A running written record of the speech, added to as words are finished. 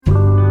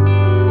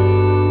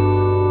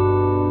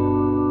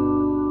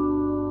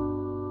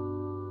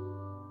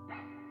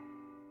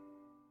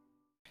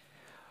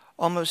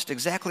Almost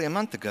exactly a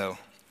month ago,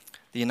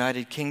 the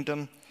United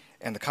Kingdom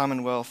and the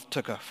Commonwealth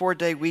took a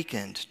 4-day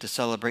weekend to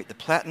celebrate the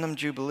Platinum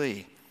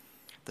Jubilee,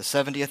 the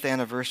 70th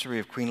anniversary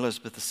of Queen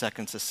Elizabeth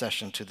II's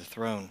accession to the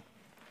throne.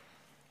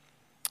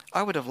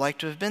 I would have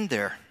liked to have been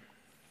there.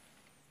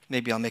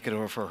 Maybe I'll make it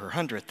over for her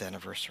 100th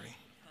anniversary.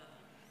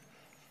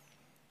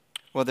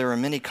 Well, there were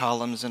many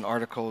columns and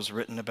articles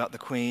written about the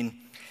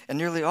Queen, and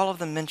nearly all of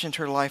them mentioned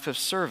her life of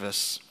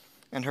service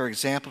and her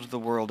example to the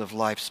world of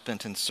life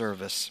spent in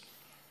service.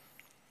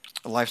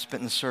 A life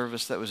spent in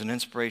service that was an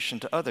inspiration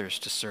to others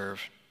to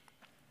serve.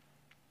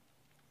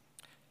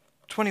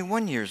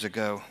 21 years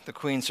ago, the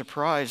Queen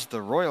surprised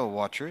the royal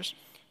watchers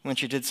when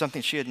she did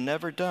something she had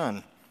never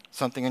done,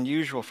 something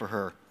unusual for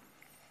her.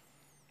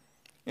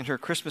 In her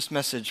Christmas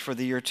message for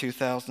the year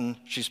 2000,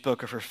 she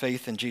spoke of her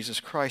faith in Jesus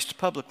Christ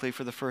publicly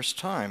for the first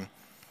time,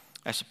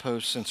 I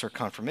suppose since her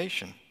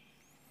confirmation.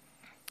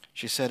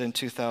 She said in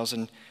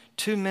 2000,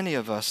 to many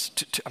of us,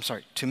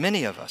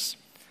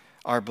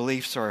 our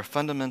beliefs are of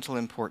fundamental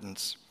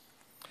importance.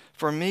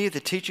 For me,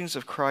 the teachings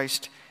of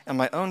Christ and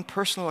my own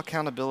personal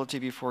accountability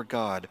before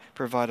God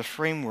provide a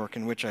framework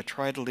in which I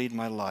try to lead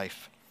my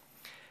life.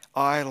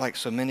 I, like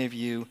so many of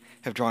you,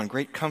 have drawn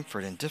great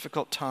comfort in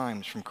difficult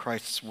times from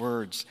Christ's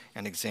words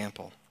and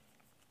example.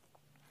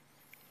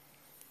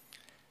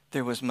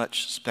 There was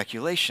much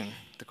speculation.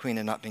 The Queen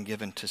had not been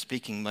given to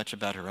speaking much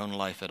about her own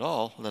life at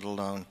all, let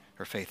alone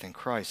her faith in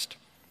Christ.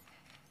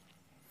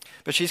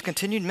 But she's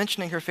continued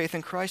mentioning her faith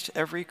in Christ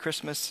every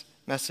Christmas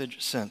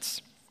message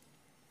since.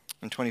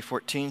 In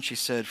 2014, she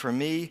said, "For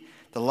me,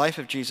 the life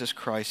of Jesus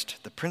Christ,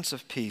 the Prince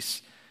of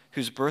Peace,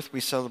 whose birth we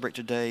celebrate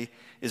today,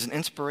 is an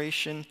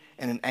inspiration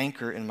and an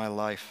anchor in my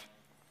life.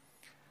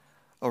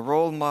 A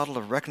role model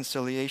of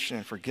reconciliation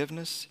and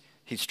forgiveness,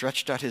 he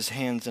stretched out his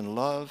hands in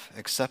love,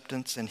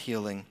 acceptance, and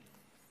healing.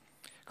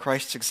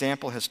 Christ's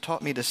example has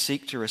taught me to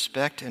seek to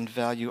respect and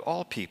value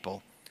all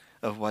people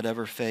of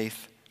whatever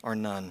faith or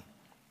none."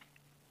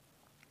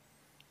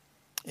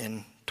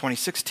 In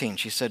 2016,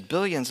 she said,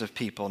 "Billions of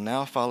people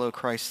now follow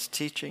Christ's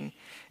teaching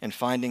and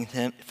find in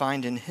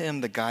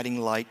him the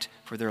guiding light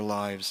for their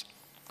lives.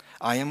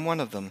 I am one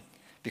of them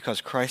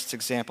because Christ's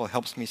example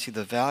helps me see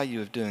the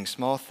value of doing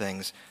small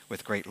things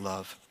with great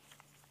love."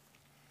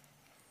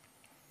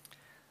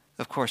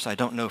 Of course, I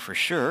don't know for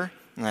sure,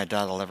 and I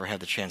doubt I'll ever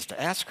have the chance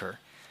to ask her,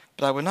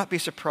 but I would not be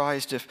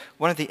surprised if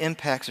one of the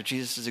impacts of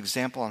Jesus'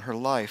 example on her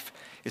life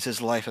is his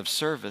life of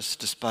service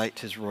despite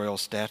his royal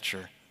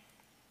stature.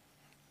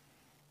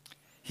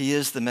 He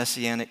is the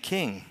Messianic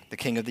King, the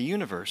King of the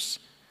universe,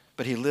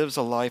 but he lives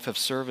a life of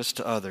service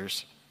to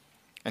others,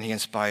 and he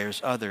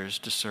inspires others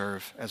to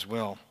serve as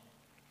well.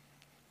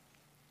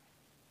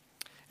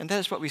 And that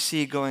is what we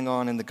see going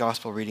on in the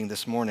gospel reading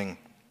this morning.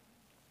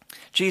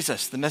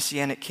 Jesus, the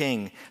Messianic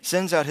King,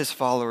 sends out his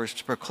followers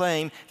to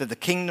proclaim that the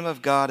kingdom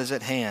of God is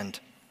at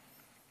hand,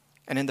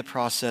 and in the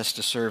process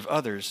to serve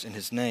others in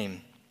his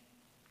name.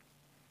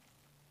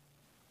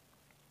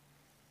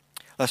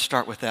 Let's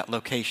start with that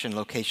location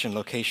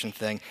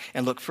thing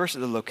and look first at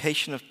the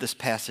location of this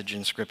passage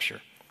in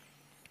Scripture.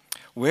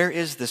 Where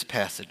is this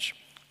passage?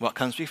 What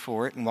comes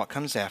before it and what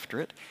comes after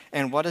it?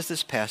 And what is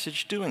this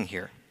passage doing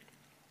here?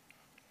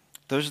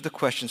 Those are the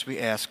questions we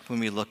ask when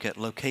we look at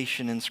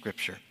location in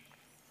Scripture.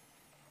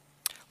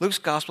 Luke's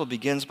gospel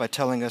begins by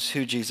telling us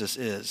who Jesus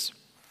is.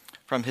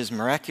 From his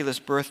miraculous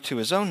birth to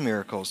his own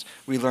miracles,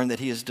 we learn that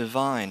he is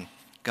divine,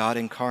 God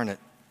incarnate.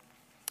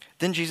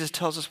 Then Jesus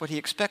tells us what he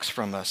expects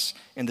from us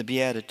in the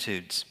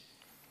Beatitudes.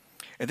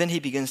 And then he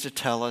begins to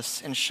tell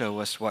us and show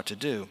us what to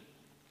do.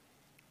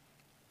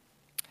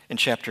 In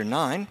chapter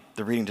 9,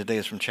 the reading today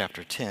is from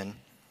chapter 10.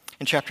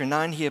 In chapter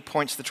 9, he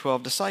appoints the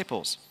 12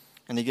 disciples,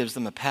 and he gives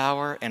them a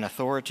power and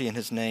authority in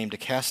his name to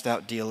cast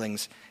out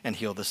demons and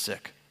heal the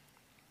sick.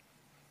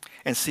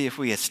 And see, if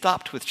we had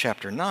stopped with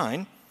chapter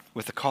 9,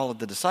 with the call of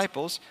the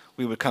disciples,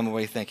 we would come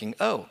away thinking,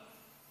 oh,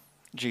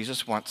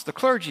 Jesus wants the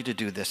clergy to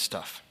do this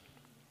stuff.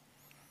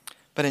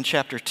 But in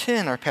chapter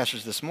 10, our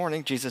passage this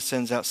morning, Jesus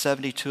sends out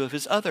 72 of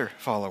his other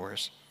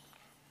followers,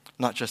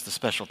 not just the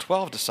special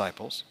 12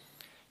 disciples,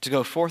 to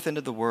go forth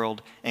into the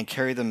world and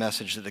carry the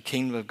message that the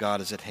kingdom of God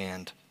is at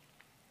hand.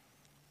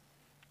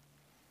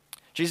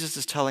 Jesus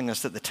is telling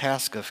us that the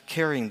task of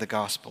carrying the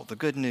gospel, the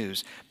good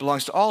news,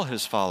 belongs to all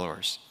his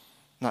followers,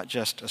 not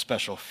just a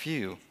special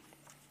few.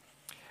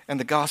 And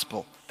the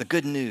gospel, the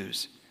good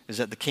news, is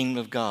that the kingdom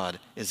of God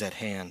is at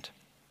hand.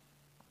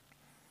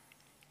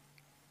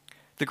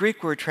 The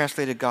Greek word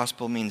translated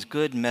gospel means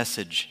good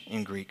message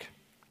in Greek.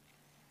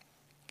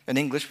 In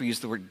English, we use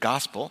the word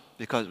gospel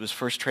because it was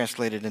first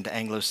translated into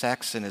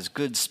Anglo-Saxon as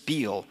good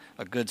spiel,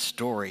 a good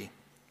story.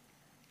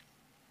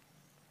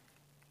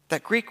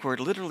 That Greek word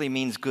literally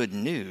means good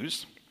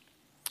news,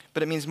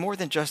 but it means more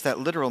than just that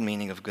literal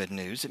meaning of good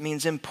news. It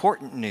means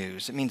important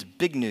news. It means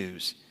big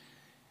news,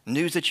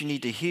 news that you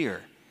need to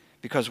hear,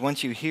 because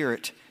once you hear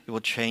it, it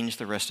will change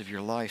the rest of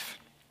your life.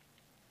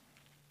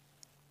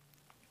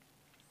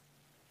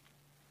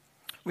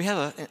 We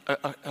have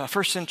a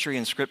first century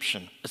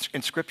inscription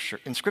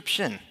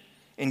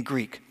in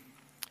Greek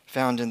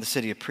found in the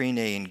city of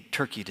Priene in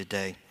Turkey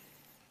today.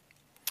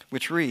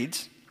 which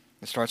reads,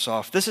 it starts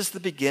off, "This is the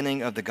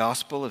beginning of the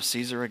gospel of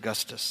Caesar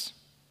Augustus."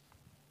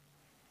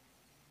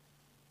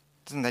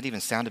 Doesn't that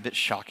even sound a bit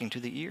shocking to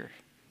the ear?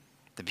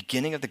 The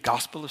beginning of the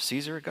gospel of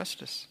Caesar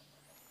Augustus.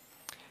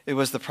 It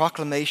was the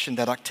proclamation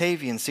that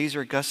Octavian,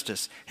 Caesar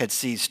Augustus, had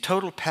seized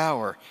total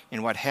power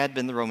in what had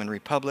been the Roman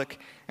Republic,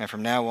 and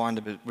from now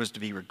on was to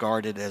be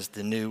regarded as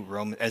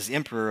as the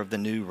emperor of the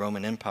new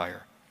Roman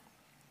Empire.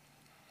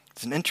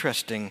 It's an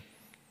interesting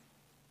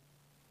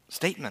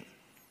statement,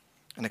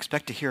 and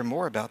expect to hear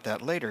more about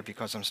that later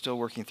because I'm still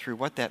working through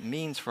what that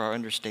means for our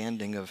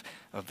understanding of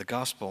the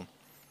gospel.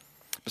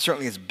 But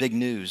certainly it's big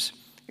news.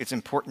 It's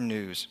important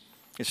news.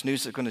 It's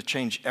news that's going to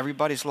change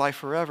everybody's life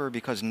forever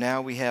because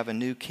now we have a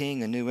new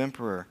king, a new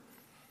emperor.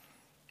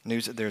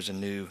 News that there's a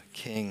new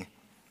king.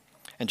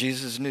 And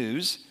Jesus'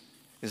 news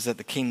is that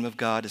the kingdom of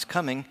God is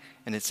coming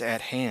and it's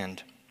at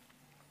hand.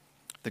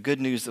 The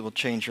good news that will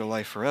change your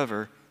life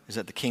forever is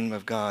that the kingdom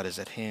of God is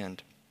at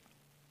hand.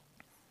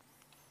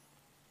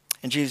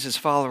 And Jesus'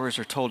 followers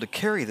are told to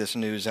carry this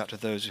news out to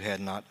those who had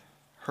not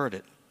heard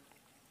it.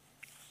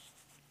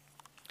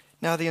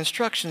 Now, the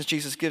instructions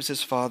Jesus gives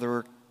his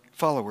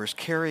followers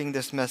carrying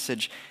this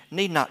message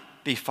need not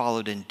be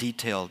followed in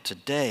detail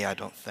today, I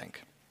don't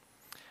think.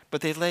 But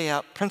they lay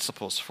out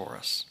principles for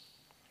us.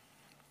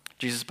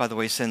 Jesus, by the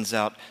way, sends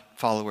out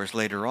followers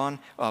later on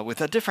with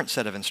a different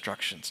set of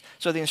instructions.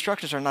 So the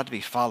instructions are not to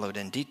be followed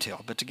in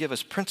detail, but to give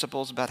us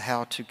principles about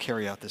how to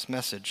carry out this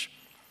message.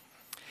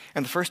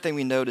 And the first thing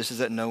we notice is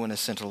that no one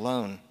is sent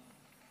alone,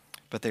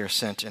 but they are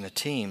sent in a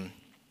team.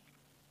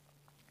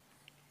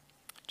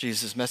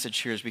 Jesus' message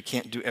here is we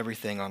can't do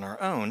everything on our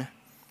own.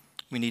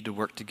 We need to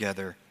work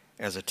together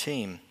as a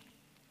team.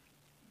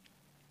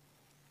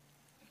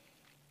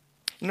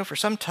 You know, for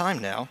some time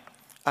now,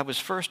 I was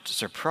first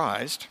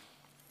surprised,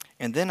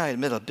 and then I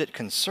admit a bit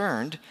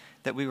concerned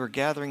that we were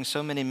gathering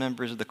so many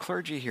members of the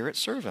clergy here at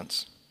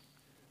Servants.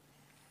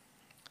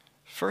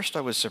 First,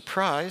 I was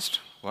surprised.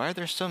 Why are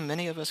there so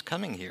many of us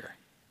coming here?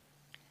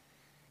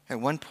 At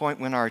one point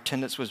when our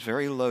attendance was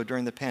very low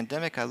during the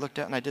pandemic, I looked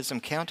out and I did some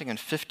counting, and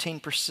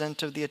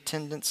 15% of the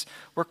attendants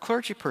were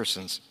clergy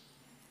persons.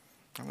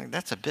 I'm like,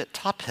 that's a bit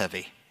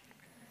top-heavy.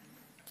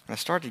 And I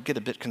started to get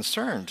a bit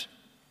concerned.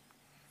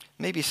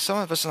 Maybe some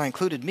of us, and I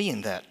included me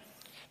in that,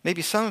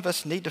 maybe some of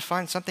us need to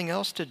find something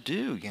else to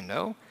do, you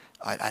know.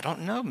 I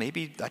don't know,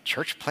 maybe a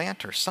church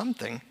plant or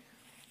something.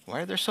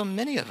 Why are there so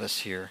many of us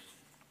here?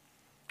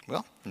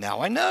 Well,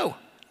 now I know.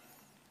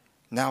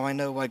 Now I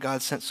know why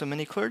God sent so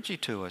many clergy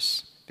to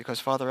us, because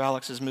Father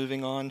Alex is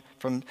moving on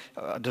from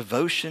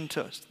devotion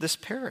to this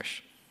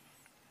parish.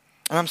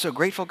 And I'm so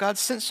grateful God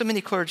sent so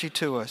many clergy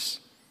to us,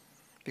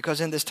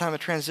 because in this time of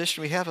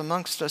transition we have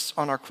amongst us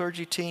on our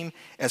clergy team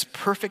as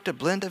perfect a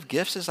blend of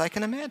gifts as I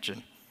can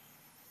imagine.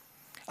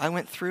 I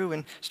went through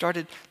and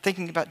started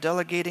thinking about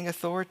delegating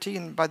authority,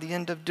 and by the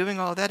end of doing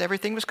all that,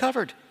 everything was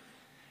covered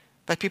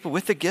by people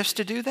with the gifts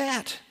to do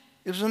that.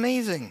 It was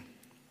amazing.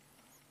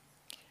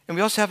 And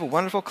we also have a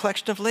wonderful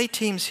collection of lay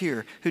teams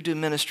here who do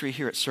ministry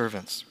here at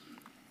Servants.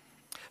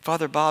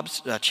 Father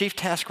Bob's chief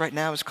task right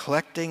now is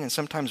collecting and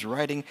sometimes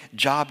writing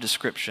job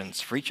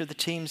descriptions for each of the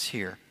teams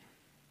here.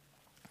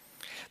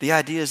 The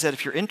idea is that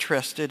if you're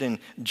interested in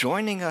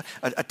joining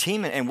a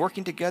team and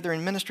working together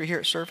in ministry here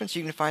at Servants,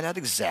 you can find out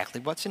exactly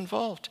what's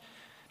involved.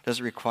 Does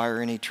it require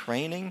any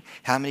training?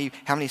 How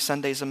many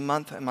Sundays a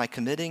month am I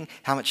committing?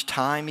 How much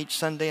time each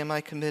Sunday am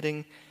I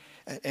committing?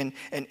 And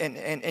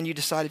you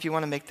decide if you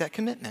want to make that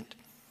commitment.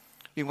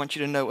 We want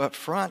you to know up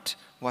front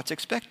what's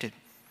expected.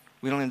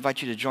 We don't want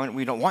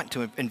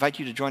to invite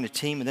you to join a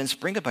team and then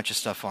spring a bunch of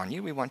stuff on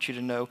you. We want you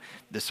to know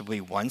this will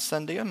be one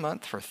Sunday a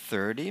month for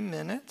 30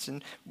 minutes,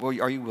 and well,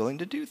 are you willing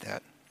to do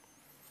that?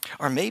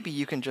 Or maybe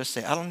you can just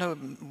say, I don't know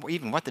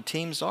even what the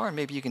teams are.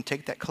 Maybe you can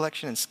take that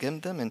collection and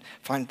skim them and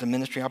find the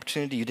ministry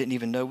opportunity you didn't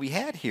even know we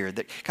had here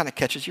that kind of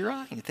catches your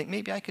eye. And you think,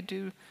 maybe I could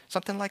do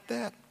something like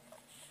that.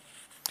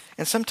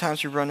 And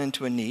sometimes we run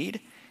into a need,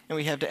 and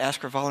we have to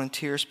ask for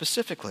volunteers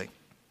specifically.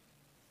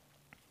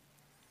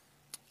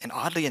 And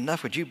oddly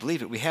enough, would you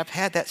believe it, we have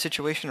had that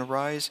situation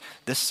arise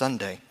this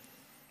Sunday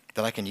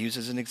that I can use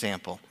as an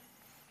example.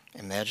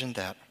 Imagine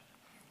that.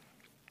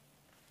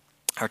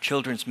 Our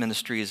children's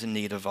ministry is in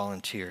need of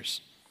volunteers.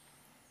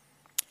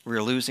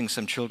 We're losing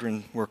some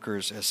children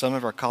workers as some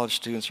of our college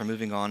students are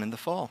moving on in the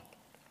fall.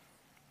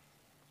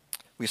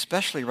 We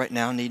especially right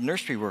now need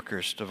nursery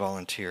workers to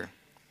volunteer.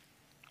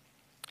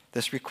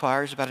 This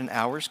requires about an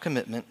hour's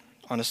commitment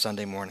on a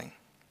Sunday morning.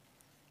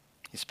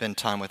 You spend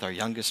time with our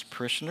youngest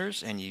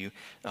parishioners, and you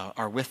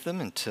are with them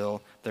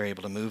until they're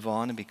able to move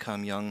on and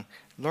become young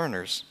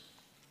learners.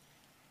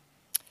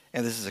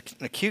 And this is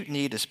an acute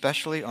need,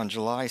 especially on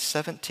July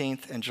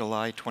 17th and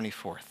July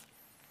 24th,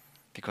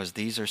 because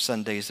these are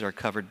Sundays that are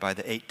covered by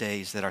the 8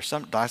 days that our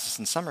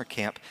diocesan summer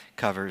camp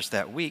covers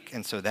that week.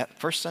 And so that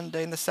first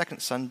Sunday and the second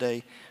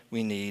Sunday,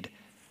 we need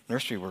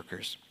nursery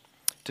workers.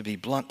 To be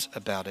blunt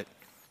about it,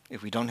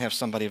 if we don't have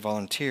somebody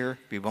volunteer,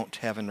 we won't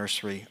have a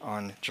nursery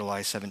on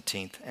July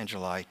 17th and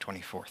July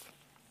 24th.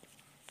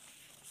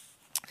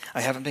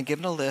 I haven't been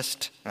given a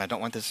list, and I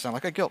don't want this to sound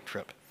like a guilt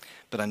trip,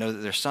 But I know that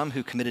there's some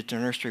who committed to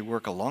nursery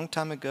work a long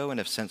time ago and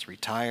have since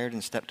retired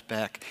and stepped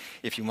back.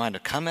 If you want to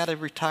come out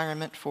of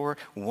retirement for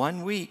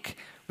 1 week,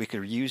 we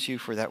could use you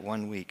for that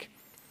 1 week.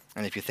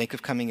 And if you think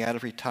of coming out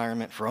of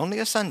retirement for only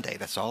a Sunday,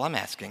 that's all I'm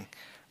asking,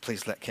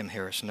 please let Kim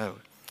Harris know.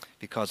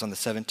 Because on the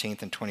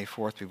 17th and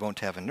 24th, we won't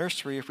have a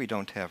nursery if we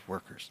don't have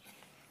workers.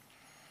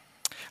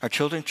 Our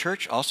children's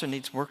church also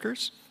needs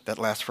workers. That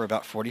lasts for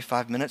about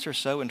 45 minutes or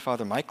so when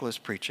Father Michael is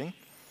preaching,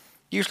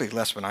 usually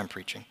less when I'm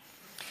preaching.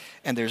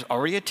 And there's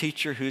already a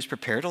teacher who's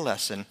prepared a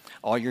lesson.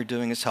 All you're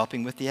doing is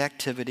helping with the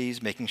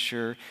activities, making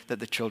sure that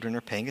the children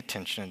are paying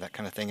attention and that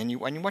kind of thing. And you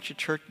watch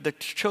the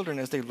children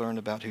as they learn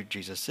about who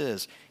Jesus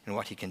is and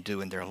what he can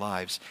do in their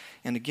lives.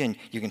 And again,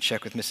 you can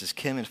check with Mrs.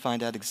 Kim and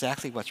find out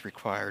exactly what's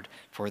required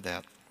for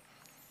that.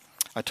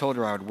 I told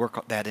her I would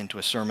work that into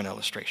a sermon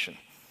illustration.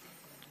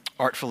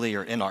 Artfully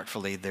or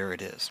inartfully, there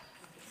it is.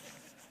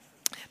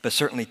 But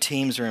certainly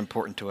teams are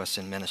important to us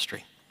in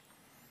ministry.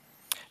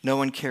 No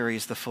one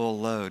carries the full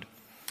load.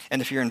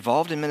 And if you're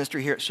involved in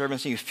ministry here at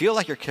Servants and you feel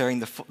like you're carrying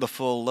the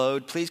full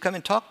load, please come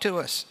and talk to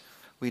us.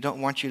 We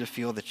don't want you to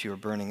feel that you are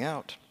burning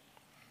out.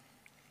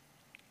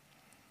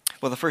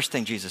 Well, the first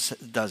thing Jesus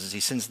does is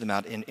he sends them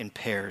out in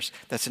pairs.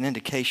 That's an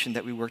indication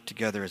that we work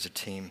together as a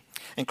team.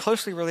 And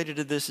closely related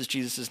to this is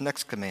Jesus'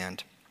 next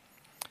command.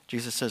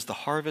 Jesus says, "The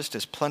harvest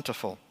is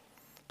plentiful,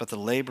 but the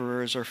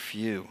laborers are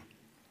few.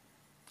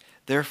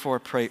 Therefore,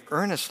 pray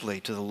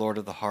earnestly to the Lord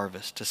of the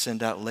harvest to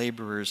send out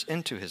laborers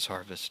into his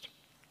harvest."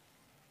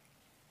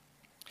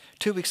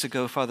 2 weeks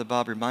ago, Father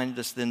Bob reminded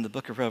us that in the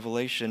book of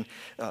Revelation,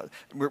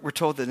 we're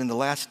told that in the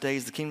last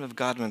days, the kingdom of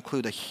God will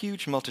include a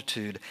huge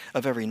multitude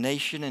of every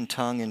nation and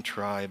tongue and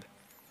tribe.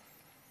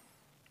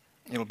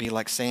 It'll be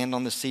like sand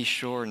on the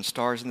seashore and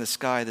stars in the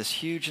sky, this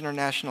huge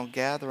international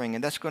gathering,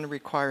 and that's going to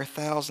require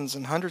thousands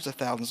and hundreds of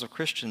thousands of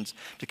Christians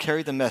to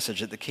carry the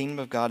message that the kingdom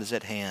of God is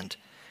at hand.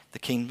 The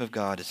kingdom of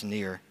God is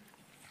near.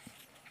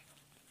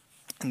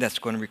 And that's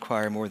going to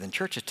require more than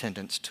church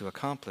attendance to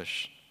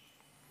accomplish.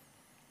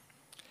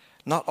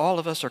 Not all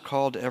of us are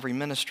called to every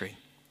ministry,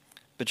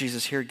 but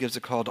Jesus here gives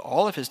a call to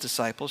all of his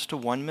disciples to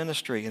one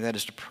ministry, and that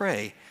is to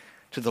pray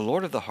to the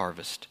Lord of the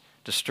harvest,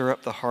 to stir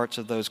up the hearts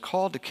of those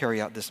called to carry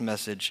out this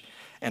message,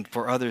 and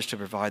for others to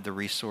provide the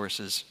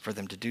resources for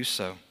them to do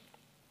so.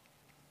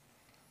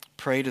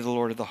 Pray to the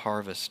Lord of the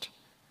harvest,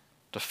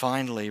 to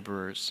find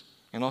laborers,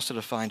 and also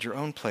to find your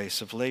own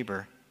place of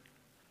labor.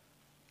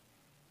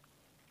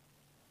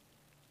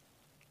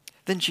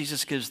 Then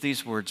Jesus gives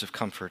these words of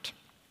comfort.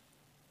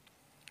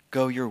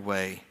 "Go your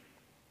way.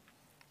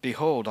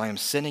 Behold, I am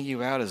sending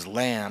you out as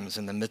lambs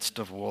in the midst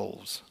of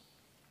wolves."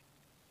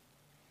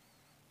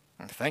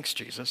 Thanks,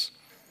 Jesus.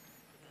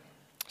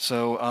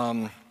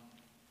 So,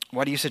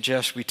 what do you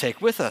suggest we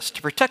take with us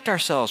to protect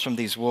ourselves from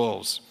these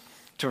wolves,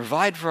 to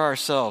provide for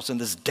ourselves in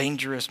this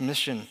dangerous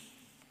mission?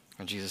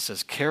 And Jesus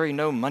says, carry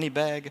no money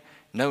bag,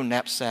 no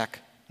knapsack,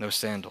 no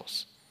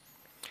sandals.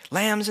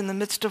 Lambs in the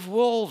midst of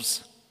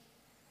wolves.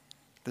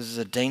 This is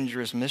a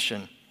dangerous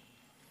mission.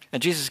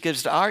 And Jesus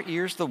gives to our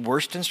ears the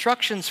worst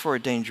instructions for a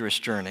dangerous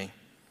journey.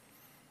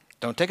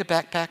 Don't take a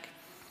backpack.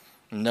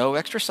 No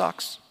extra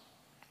socks.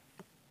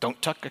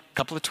 Don't tuck a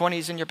couple of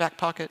 20s in your back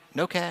pocket.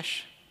 No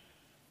cash.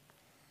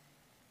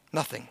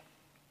 Nothing.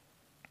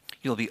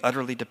 You'll be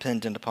utterly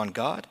dependent upon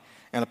God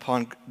and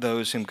upon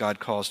those whom God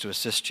calls to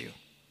assist you.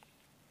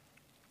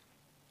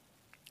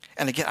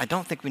 And again, I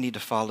don't think we need to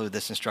follow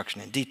this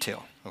instruction in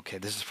detail. Okay,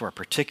 this is for a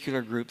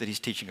particular group that he's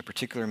teaching a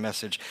particular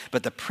message,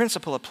 but the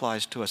principle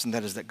applies to us, and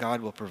that is that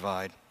God will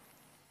provide.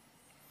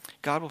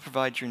 God will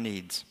provide your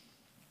needs.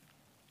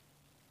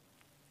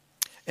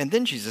 And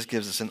then Jesus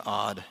gives us an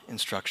odd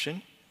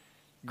instruction.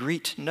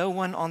 Greet no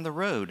one on the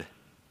road.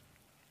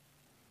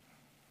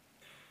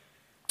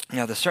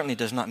 Now, this certainly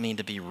does not mean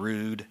to be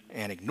rude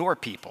and ignore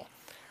people,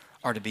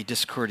 or to be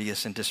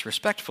discourteous and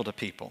disrespectful to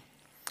people.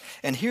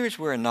 And here's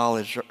where a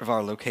knowledge of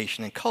our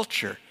location and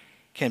culture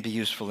can be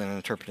useful in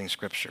interpreting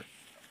Scripture.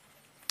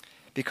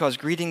 Because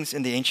greetings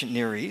in the ancient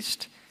Near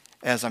East,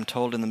 as I'm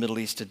told in the Middle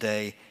East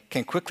today,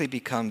 can quickly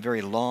become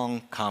very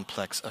long,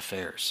 complex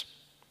affairs.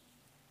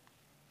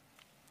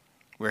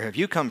 Where have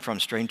you come from,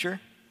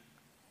 stranger?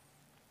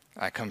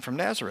 I come from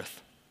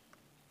Nazareth.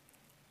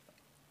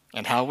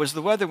 And how was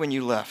the weather when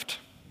you left?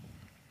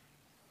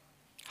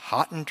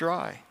 Hot and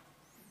dry.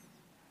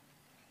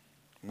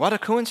 What a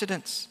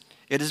coincidence.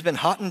 It has been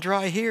hot and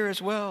dry here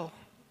as well.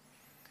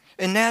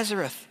 In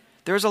Nazareth,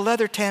 there is a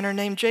leather tanner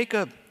named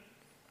Jacob.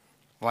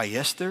 Why,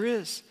 yes, there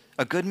is.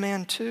 A good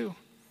man, too.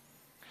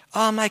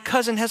 Ah, my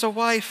cousin has a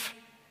wife.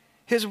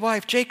 His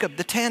wife, Jacob,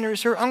 the tanner,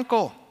 is her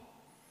uncle.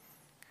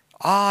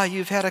 Ah,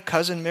 you've had a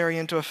cousin marry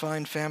into a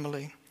fine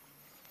family.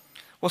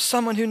 Well,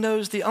 someone who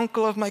knows the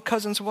uncle of my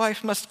cousin's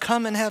wife must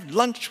come and have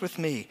lunch with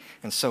me,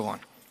 and so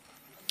on.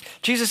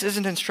 Jesus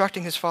isn't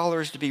instructing his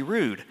followers to be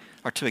rude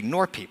or to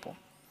ignore people,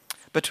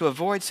 but to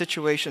avoid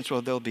situations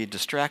where they'll be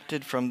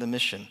distracted from the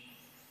mission,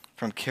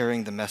 from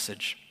carrying the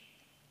message.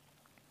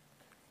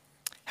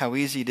 How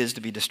easy it is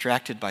to be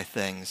distracted by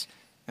things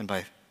and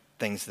by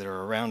things that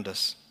are around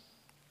us.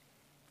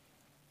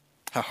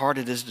 how hard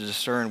it is to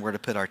discern where to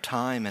put our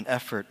time and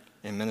effort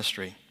in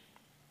ministry.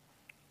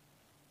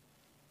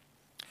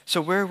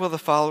 So where will the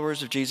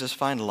followers of Jesus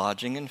find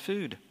lodging and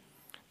food?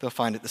 They'll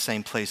find it the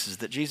same places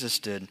that Jesus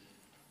did.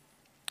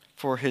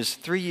 For his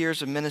 3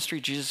 years of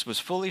ministry, Jesus was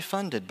fully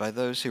funded by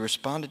those who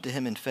responded to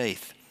him in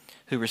faith,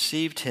 who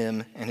received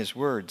him and his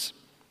words.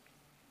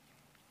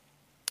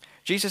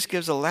 Jesus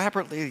gives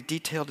elaborately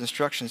detailed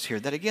instructions here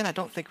that, again, I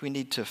don't think we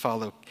need to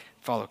follow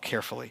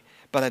carefully.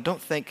 But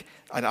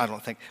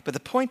but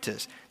the point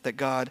is that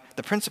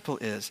the principle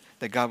is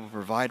that God will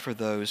provide for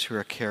those who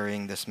are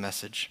carrying this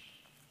message.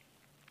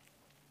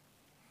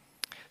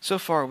 So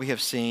far, we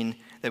have seen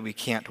that we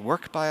can't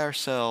work by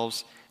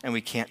ourselves and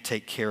we can't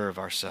take care of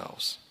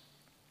ourselves.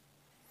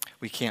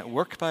 We can't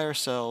work by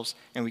ourselves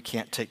and we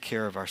can't take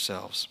care of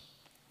ourselves.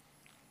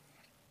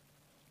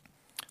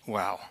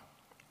 Wow.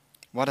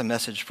 What a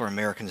message for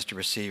Americans to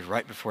receive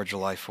right before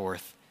July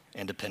 4th,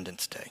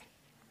 Independence Day.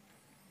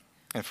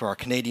 And for our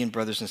Canadian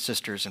brothers and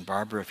sisters, and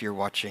Barbara, if you're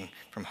watching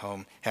from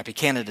home, happy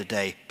Canada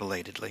Day,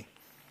 belatedly.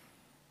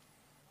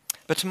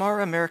 But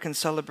tomorrow, Americans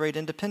celebrate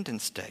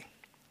Independence Day.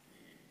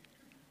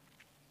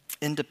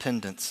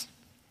 Independence.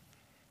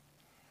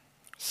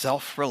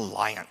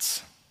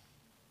 Self-reliance.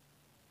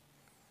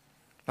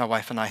 My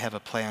wife and I have a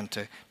plan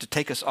to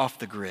take us off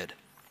the grid,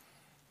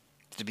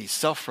 to be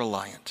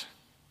self-reliant.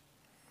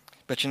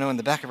 But in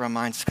the back of our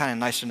minds, it's kind of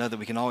nice to know that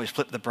we can always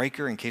flip the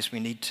breaker in case we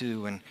need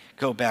to and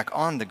go back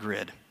on the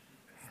grid.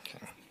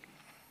 Okay.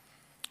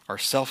 Our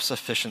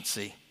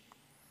self-sufficiency,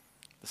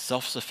 the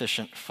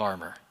self-sufficient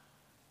farmer.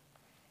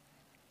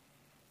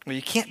 Well,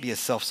 you can't be a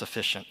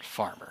self-sufficient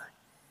farmer.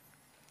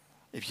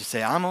 If you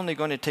say, I'm only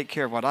going to take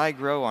care of what I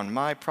grow on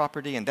my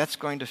property and that's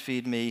going to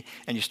feed me,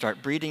 and you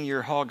start breeding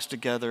your hogs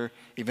together,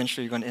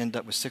 eventually you're going to end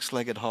up with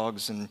 6-legged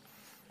hogs, and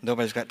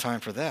nobody's got time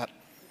for that.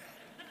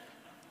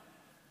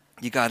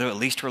 You got to at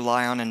least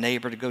rely on a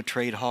neighbor to go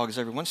trade hogs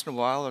every once in a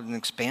while and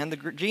expand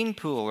the gene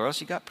pool, or else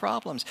you got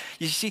problems.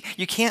 You see,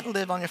 you can't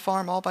live on your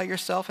farm all by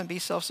yourself and be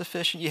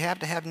self-sufficient. You have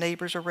to have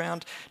neighbors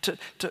around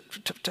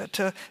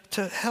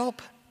to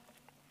help.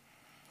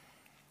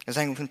 As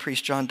Anglican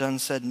priest John Donne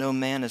said, no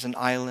man is an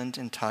island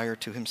entire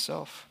to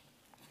himself.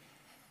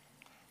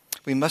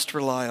 We must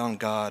rely on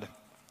God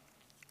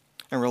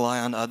and rely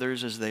on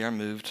others as they are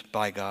moved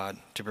by God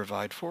to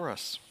provide for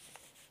us.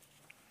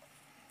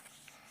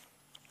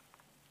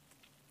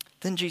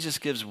 Then Jesus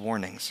gives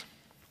warnings.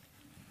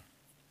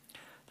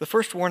 The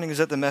first warning is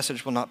that the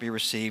message will not be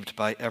received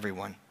by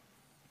everyone,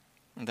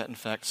 and that in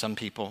fact some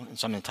people in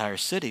some entire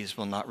cities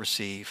will not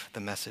receive the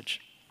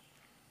message.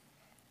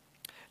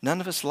 None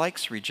of us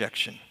likes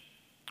rejection,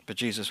 but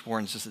Jesus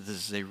warns us that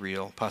this is a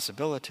real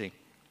possibility.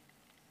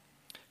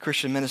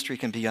 Christian ministry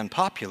can be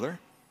unpopular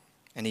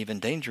and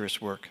even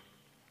dangerous work.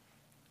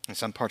 In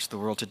some parts of the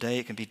world today,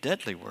 it can be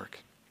deadly work.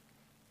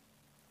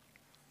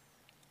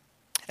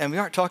 And we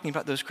aren't talking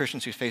about those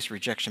Christians who face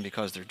rejection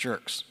because they're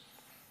jerks.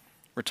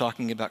 We're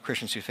talking about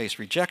Christians who face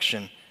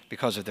rejection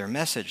because of their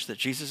message that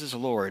Jesus is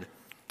Lord,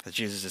 that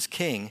Jesus is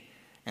King,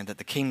 and that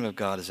the kingdom of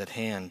God is at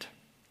hand.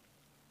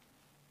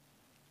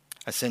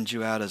 I send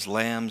you out as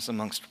lambs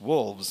amongst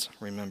wolves,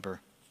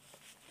 remember.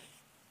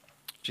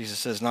 Jesus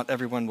says not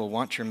everyone will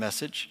want your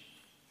message.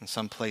 In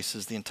some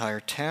places, the entire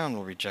town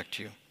will reject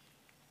you.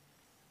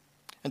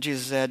 And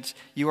Jesus adds,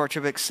 you are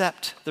to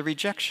accept the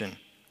rejection,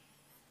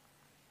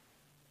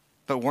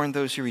 but warn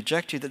those who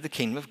reject you that the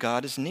kingdom of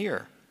God is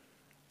near.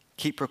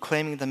 Keep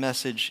proclaiming the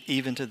message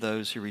even to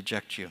those who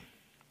reject you.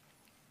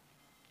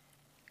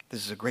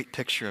 This is a great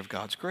picture of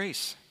God's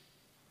grace.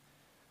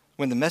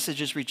 When the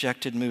message is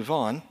rejected, move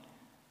on.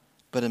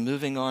 But in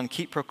moving on,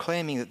 keep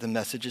proclaiming that the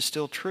message is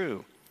still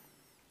true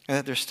and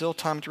that there's still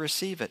time to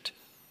receive it,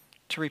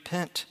 to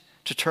repent,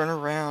 to turn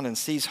around and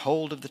seize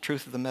hold of the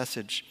truth of the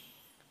message,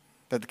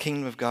 that the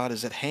kingdom of God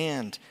is at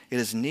hand. It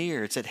is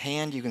near. It's at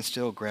hand. You can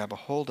still grab a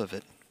hold of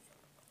it.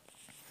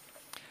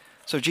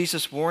 So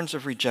Jesus warns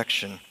of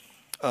rejection,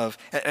 of,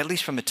 at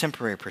least from a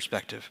temporary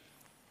perspective,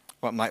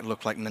 what might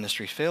look like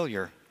ministry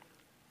failure.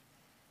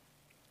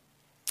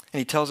 And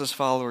he tells his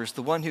followers,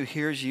 the one who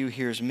hears you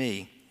hears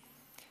me.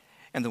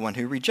 And the one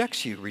who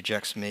rejects you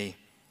rejects me,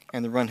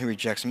 and the one who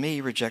rejects me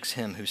rejects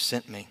him who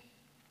sent me.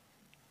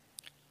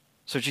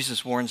 So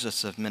Jesus warns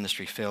us of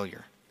ministry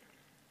failure.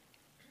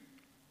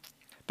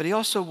 But he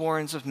also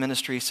warns of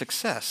ministry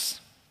success.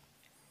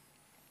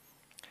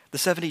 The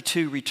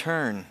 72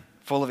 return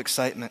full of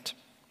excitement.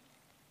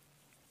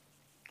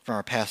 From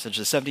our passage,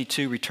 the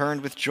 72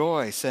 returned with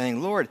joy,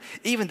 saying, Lord,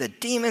 even the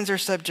demons are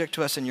subject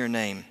to us in your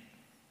name.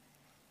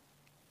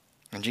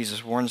 And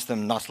Jesus warns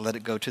them not to let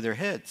it go to their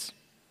heads.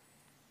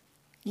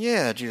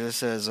 Yeah, Jesus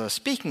says,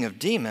 speaking of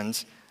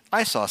demons,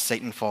 I saw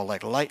Satan fall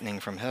like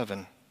lightning from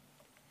heaven.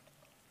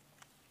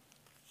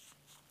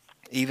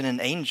 Even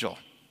an angel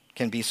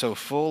can be so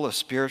full of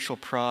spiritual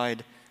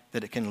pride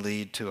that it can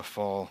lead to a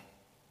fall.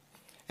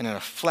 And in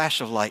a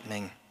flash of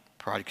lightning,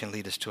 pride can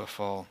lead us to a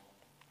fall.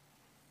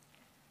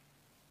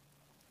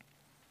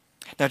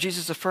 Now,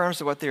 Jesus affirms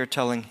that what they are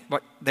telling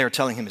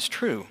him is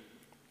true.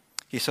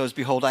 He says,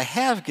 behold, I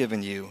have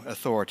given you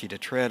authority to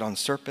tread on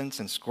serpents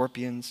and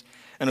scorpions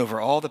and over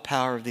all the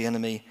power of the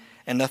enemy,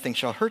 and nothing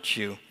shall hurt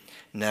you.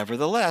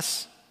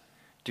 Nevertheless,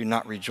 do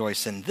not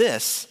rejoice in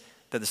this,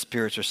 that the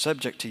spirits are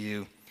subject to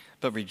you,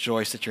 but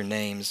rejoice that your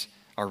names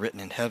are written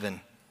in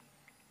heaven.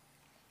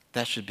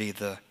 That should be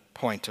the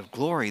point of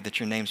glory, that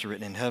your names are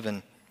written in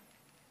heaven.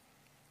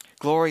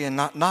 Glory and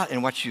not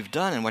in what you've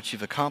done and what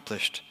you've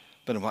accomplished,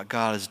 but in what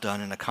God has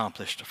done and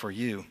accomplished for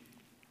you.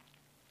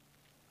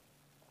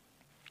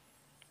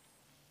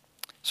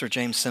 Sir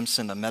James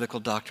Simpson, a medical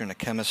doctor and a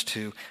chemist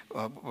who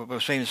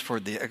was famous for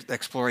the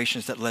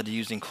explorations that led to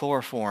using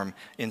chloroform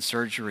in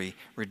surgery,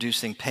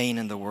 reducing pain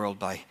in the world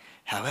by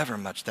however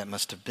much that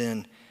must have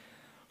been,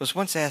 was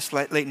once asked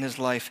late in his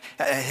life,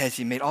 as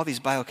he made all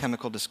these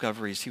biochemical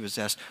discoveries, he was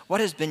asked,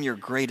 what has been your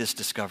greatest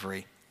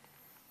discovery?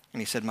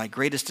 And he said, my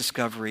greatest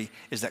discovery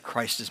is that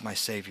Christ is my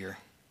Savior.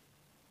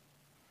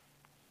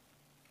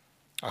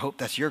 I hope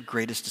that's your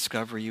greatest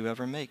discovery you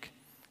ever make,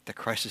 that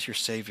Christ is your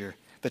Savior,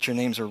 that your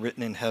names are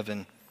written in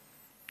heaven,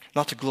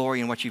 not to glory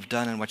in what you've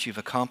done and what you've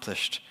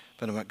accomplished,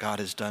 but in what God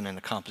has done and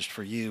accomplished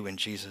for you in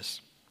Jesus.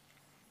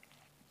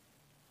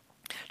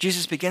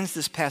 Jesus begins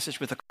this passage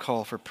with a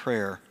call for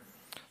prayer,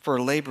 for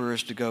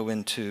laborers to go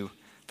into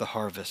the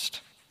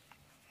harvest.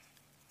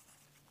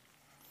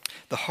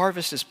 The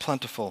harvest is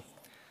plentiful,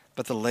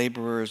 but the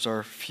laborers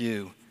are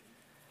few.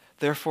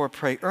 Therefore,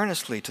 pray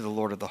earnestly to the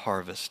Lord of the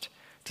harvest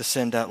to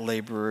send out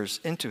laborers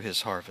into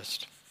his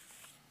harvest.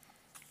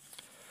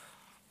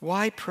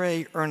 Why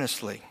pray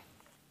earnestly?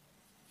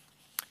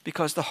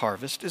 Because the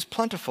harvest is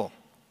plentiful.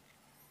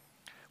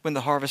 When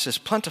the harvest is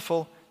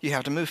plentiful, you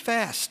have to move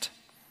fast.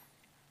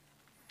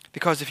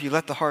 Because if you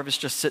let the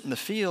harvest just sit in the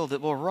field,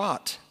 it will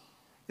rot.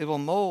 It will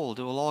mold.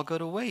 It will all go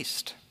to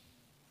waste.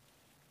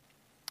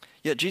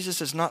 Yet Jesus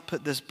has not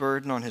put this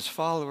burden on his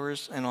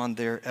followers and on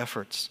their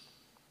efforts.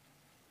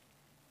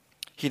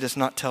 He does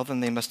not tell them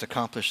they must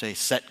accomplish a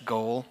set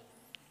goal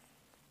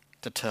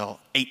to tell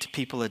 8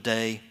 people a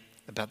day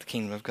about the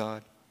kingdom of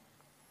God.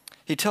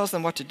 He tells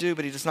them what to do,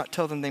 but he does not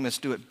tell them they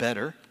must do it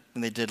better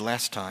than they did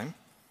last time,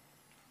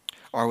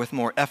 or with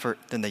more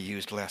effort than they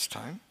used last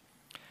time,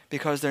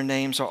 because their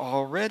names are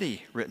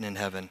already written in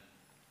heaven,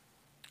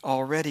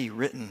 already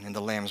written in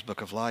the Lamb's Book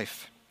of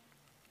Life.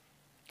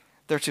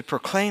 They're to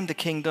proclaim the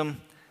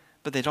kingdom,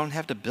 but they don't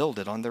have to build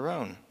it on their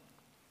own.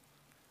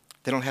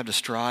 They don't have to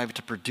strive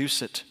to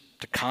produce it,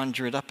 to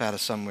conjure it up out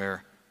of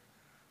somewhere.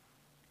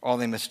 All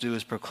they must do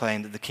is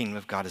proclaim that the kingdom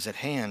of God is at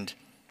hand.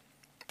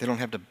 They don't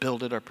have to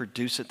build it or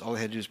produce it. All they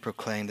have to do is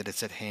proclaim that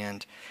it's at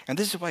hand. And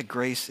this is why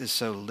grace is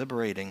so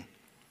liberating.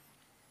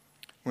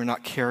 We're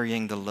not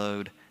carrying the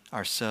load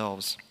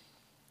ourselves.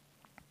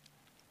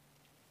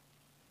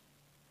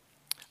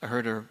 I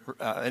heard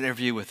an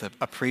interview with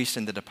a priest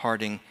and the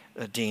departing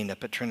dean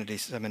up at Trinity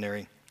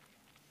Seminary,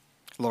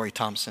 Laurie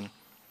Thompson.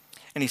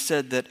 And he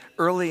said that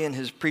early in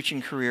his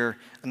preaching career,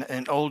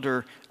 an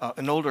older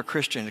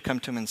Christian had come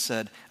to him and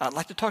said, I'd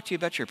like to talk to you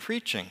about your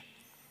preaching.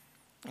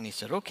 And he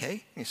said, okay.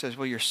 And he says,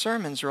 well, your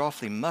sermons are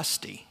awfully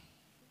musty.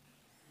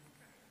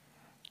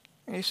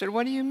 And he said,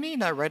 what do you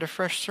mean? I write a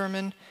fresh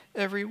sermon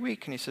every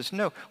week. And he says,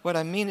 no, what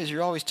I mean is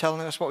you're always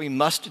telling us what we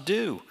must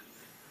do.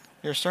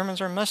 Your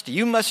sermons are musty.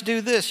 You must do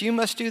this. You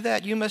must do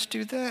that. You must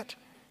do that.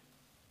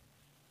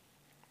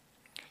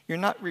 You're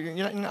not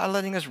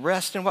letting us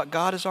rest in what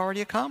God has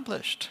already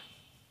accomplished.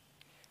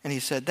 And he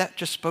said that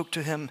just spoke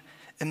to him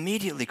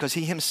immediately, because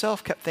he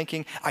himself kept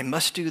thinking, I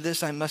must do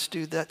this, I must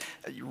do that.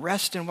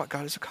 Rest in what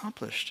God has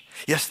accomplished.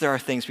 Yes, there are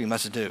things we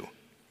must do,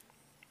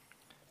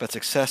 but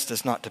success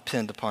does not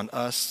depend upon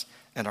us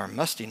and our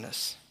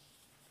mustiness.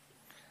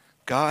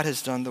 God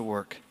has done the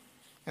work,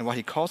 and what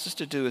he calls us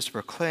to do is to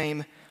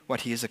proclaim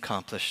what he has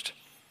accomplished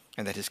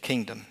and that his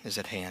kingdom is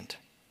at hand.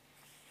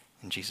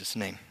 In Jesus'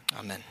 name,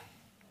 amen.